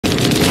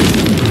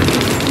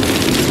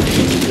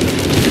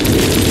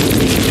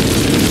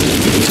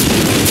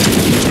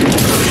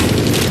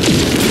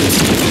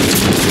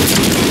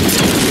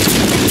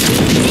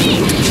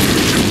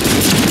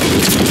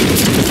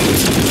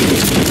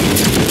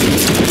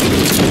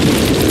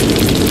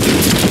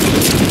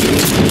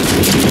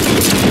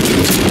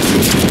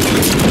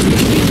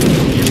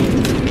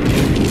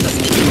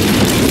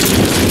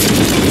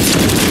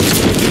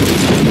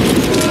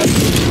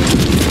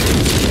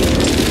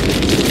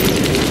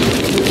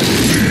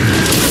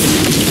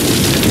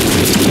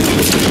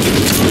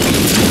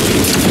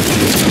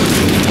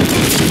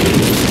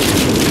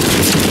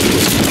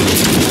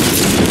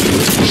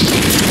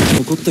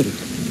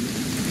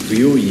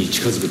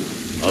近づく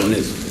な。危ね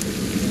えぞ。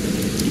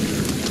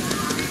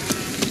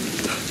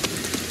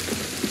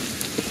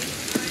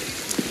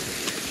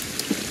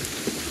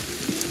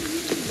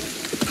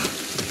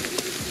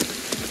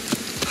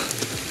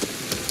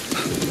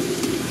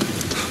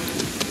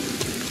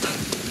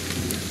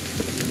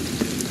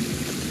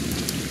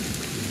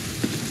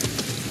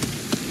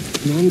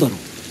なんだろう。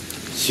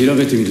調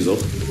べてみるぞ。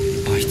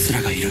あいつ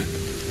らがいる。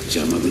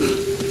邪魔だな。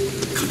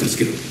片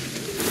付けろ。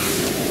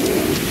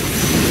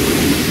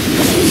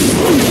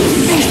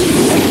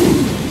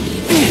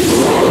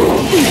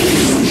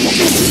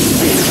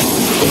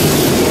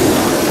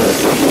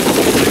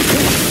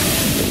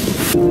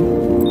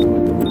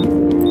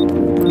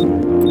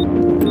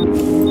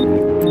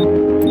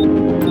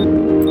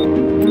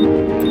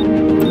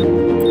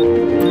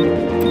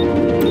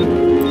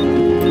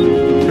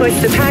Push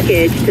the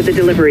package to the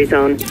delivery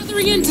zone.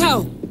 Gathering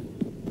intel!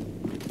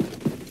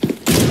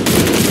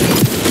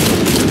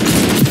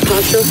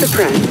 Hostile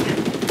suppressed.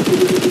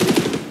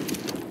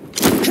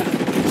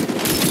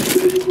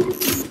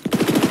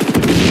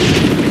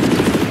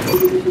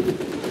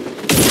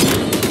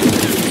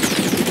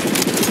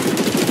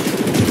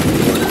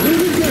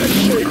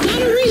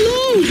 Gotta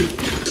reload!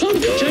 Come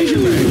on! Change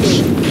your legs!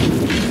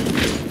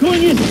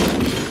 Going in!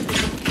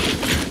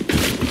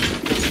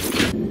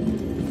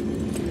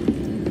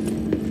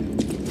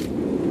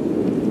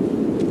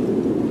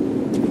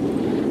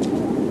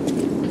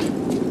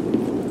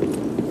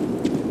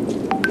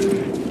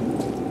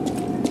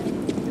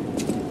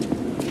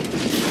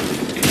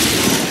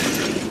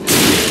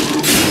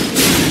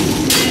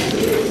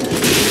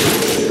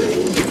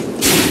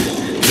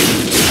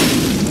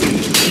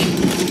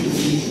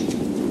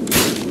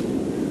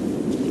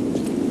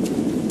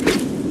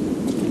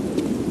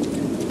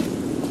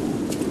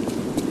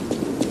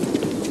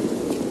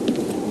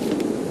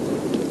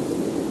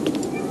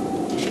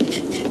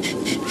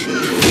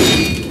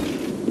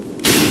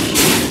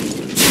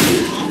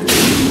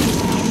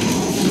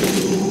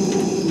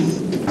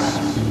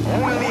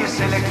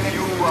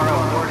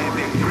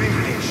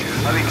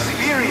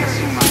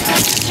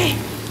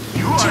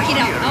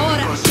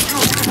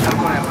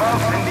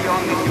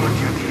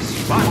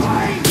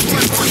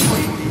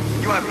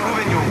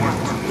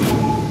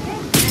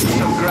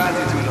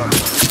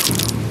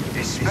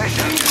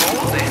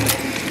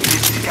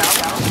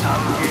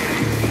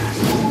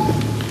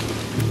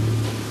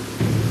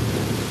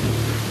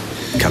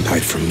 Can't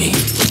hide from me.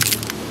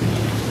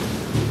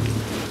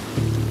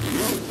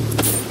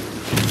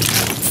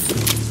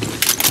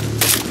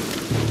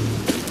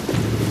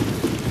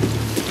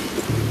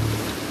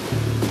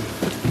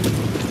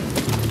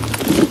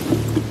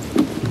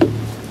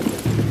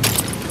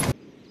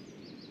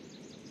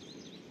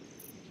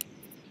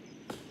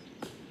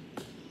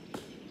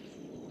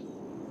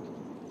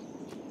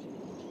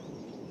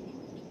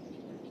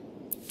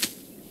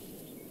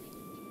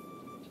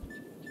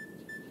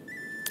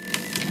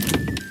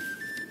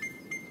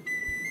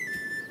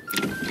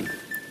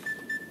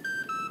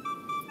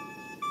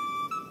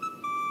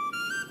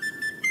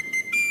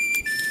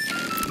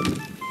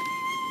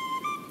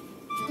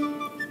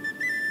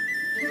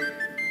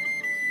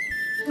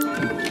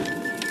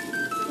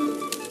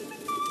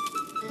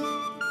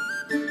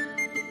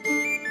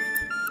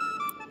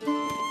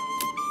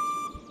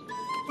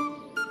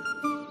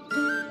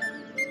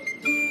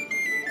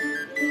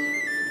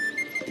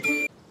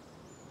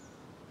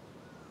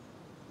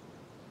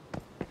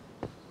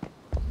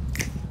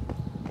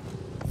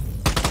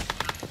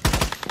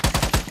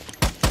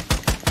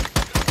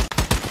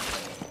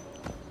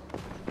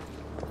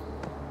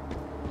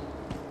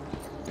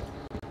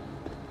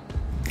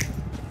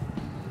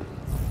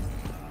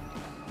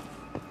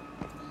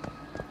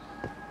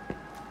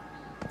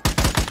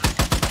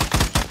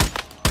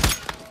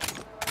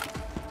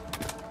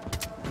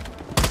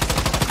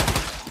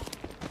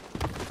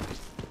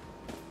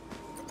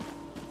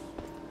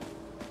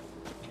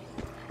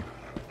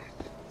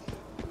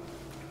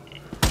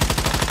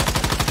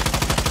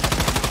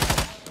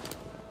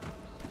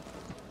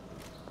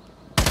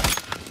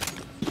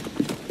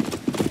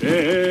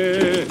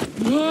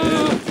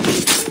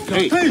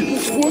 Hey,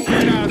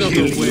 get out of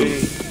the way.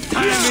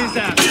 Time is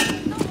up.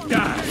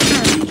 Die.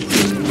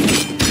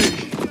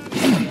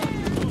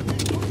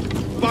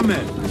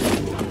 Bummer.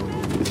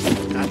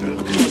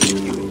 That'll cost you,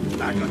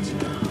 maggot.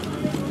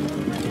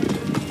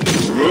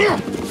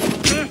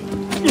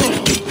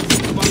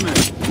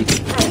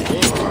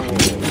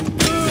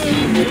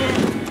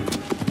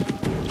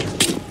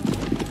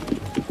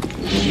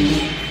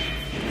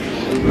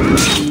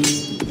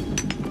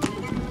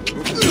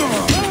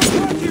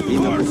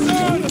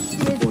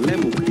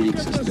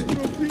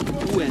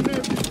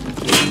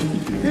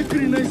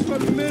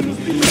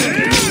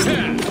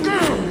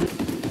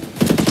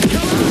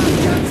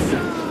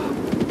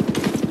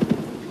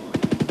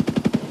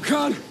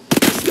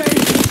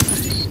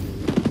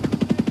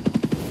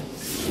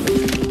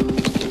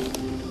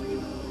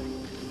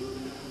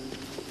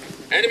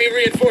 Enemy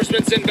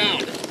reinforcements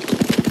inbound.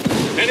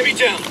 Enemy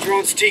down.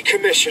 Drones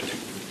decommissioned.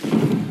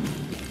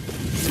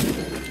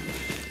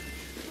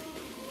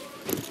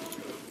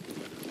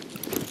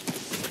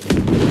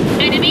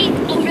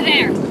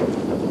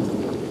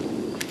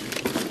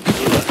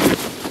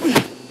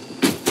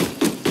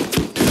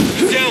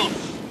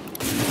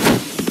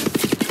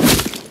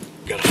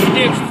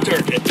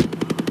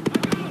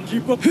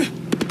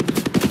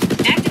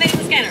 Activating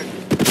the scanner.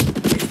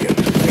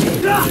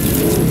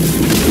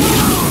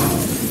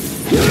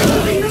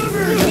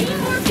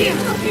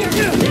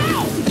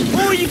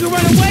 Or you can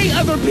run away,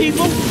 other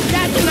people.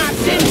 That's an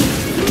option.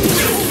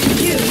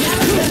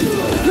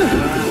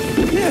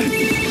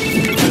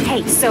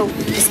 Hey, so,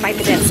 despite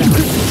the dead zone,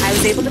 I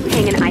was able to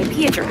ping an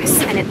IP address,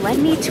 and it led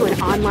me to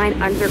an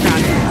online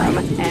underground forum,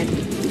 and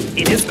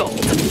it is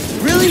gold.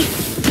 Really?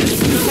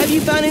 Have you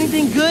found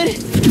anything good?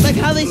 Like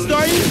how they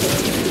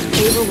started?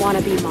 They were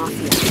wannabe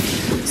mafia.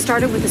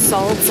 Started with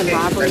assaults and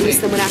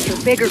robberies, then went after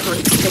bigger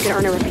groups so they could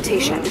earn a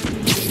reputation.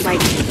 Like,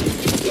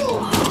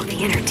 oh,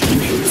 the entertainment.